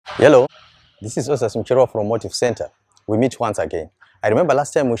Hello, this is Pharaoh from Motivcenter. We meet once again. I remember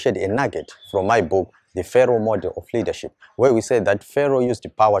last time we shared a nugget from my book, The Pharaoh Model of Leadership, where we said that Pharaoh used the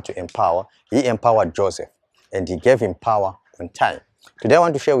power to empower. He empowered Joseph, and he gave him power on time. Today I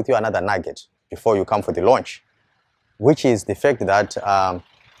want to share with you another nugget before you come for the launch, which is the fact that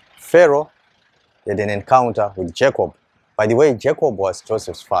Pharaoh had an encounter with Jacob. By the way, Jacob was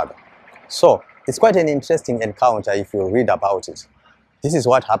Joseph's father. So it's quite an interesting encounter if you read about it. This is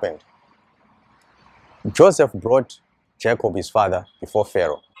what happened. Joseph brought Jacob, his father, before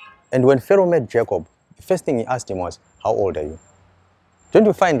Pharaoh. And when Pharaoh met Jacob, the first thing he asked him was, "How old are you?" Don't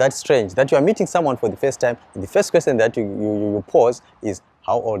you find that strange that you are meeting someone for the first time, and the first question that you pose is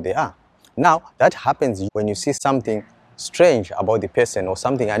how old they are? Now, that happens when you see something strange about the person or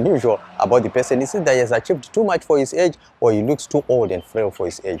something unusual about the person. Is it that he has achieved too much for his age, or he looks too old and frail for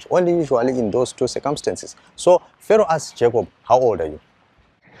his age? Only usually in those two circumstances. So Pharaoh asked Jacob, "How old are you?"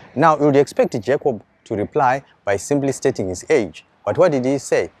 Now, you would expect Jacob to reply by simply stating his age. But what did he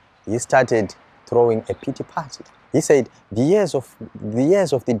say? He started throwing a pity party. He said, the years of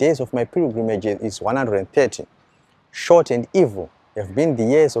the days of my pilgrimage is 130. Short and evil have been the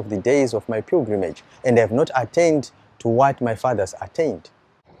years of the days of my pilgrimage, and I have not attained to what my fathers attained.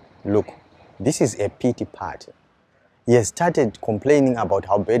 Look, this is a pity party. He has started complaining about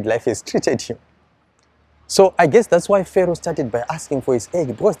how bad life has treated him. So I guess that's why Pharaoh started by asking for his age,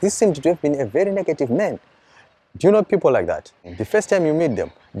 because this seemed to have been a very negative man. Do you know people like that? The first time you meet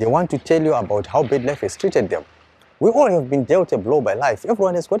them, they want to tell you about how bad life has treated them. We all have been dealt a blow by life.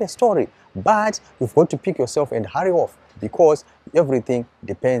 Everyone has got a story, but you've got to pick yourself and hurry off, because everything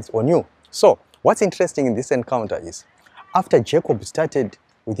depends on you. So what's interesting in this encounter is, after Jacob started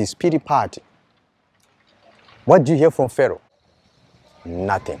with his pity party, what do you hear from Pharaoh?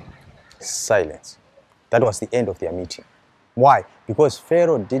 Nothing. Silence. That was the end of their meeting. Why? Because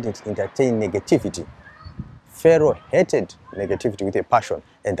Pharaoh didn't entertain negativity. Pharaoh hated negativity with a passion,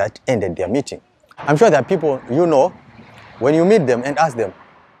 and that ended their meeting. I'm sure there are people you know, when you meet them and ask them,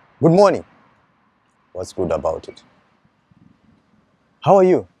 "Good morning." What's good about it? "How are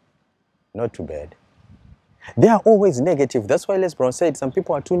you?" "Not too bad." They are always negative. That's why Les Brown said some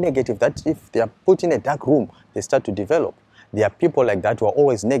people are too negative that if they are put in a dark room, they start to develop. There are people like that who are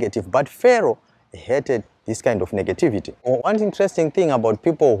always negative, but Pharaoh hated this kind of negativity. One interesting thing about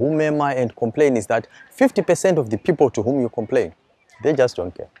people who murmur and complain is that 50% of the people to whom you complain, they just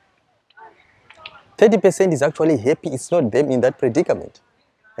don't care. 30% is actually happy it's not them in that predicament.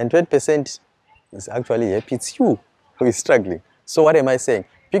 And 20% is actually happy it's you who is struggling. So what am I saying?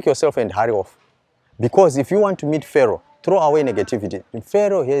 Pick yourself and hurry off. Because if you want to meet Pharaoh, throw away negativity.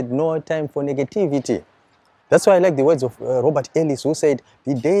 Pharaoh had no time for negativity. That's why I like the words of Robert Ellis, who said,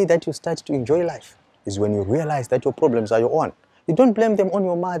 the day that you start to enjoy life is when you realize that your problems are your own. You don't blame them on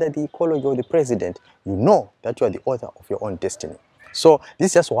your mother, the ecology, or the president. You know that you are the author of your own destiny. So this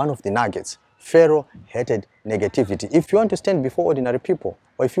is just one of the nuggets. Pharaoh hated negativity. If you want to stand before ordinary people,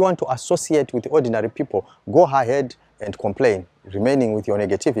 or if you want to associate with ordinary people, go ahead and complain, remaining with your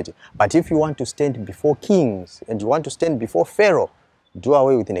negativity. But if you want to stand before kings, and you want to stand before Pharaoh, do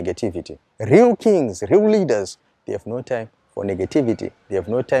away with negativity. Real kings, real leaders, they have no time for negativity. They have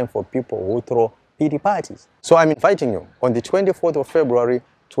no time for people who throw pity parties. So I'm inviting you on the 24th of February,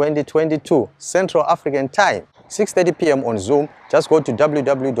 2022, Central African Time, 6:30 p.m. on Zoom. Just go to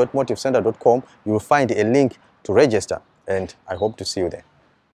www.motivcenter.com. You will find a link to register, and I hope to see you there.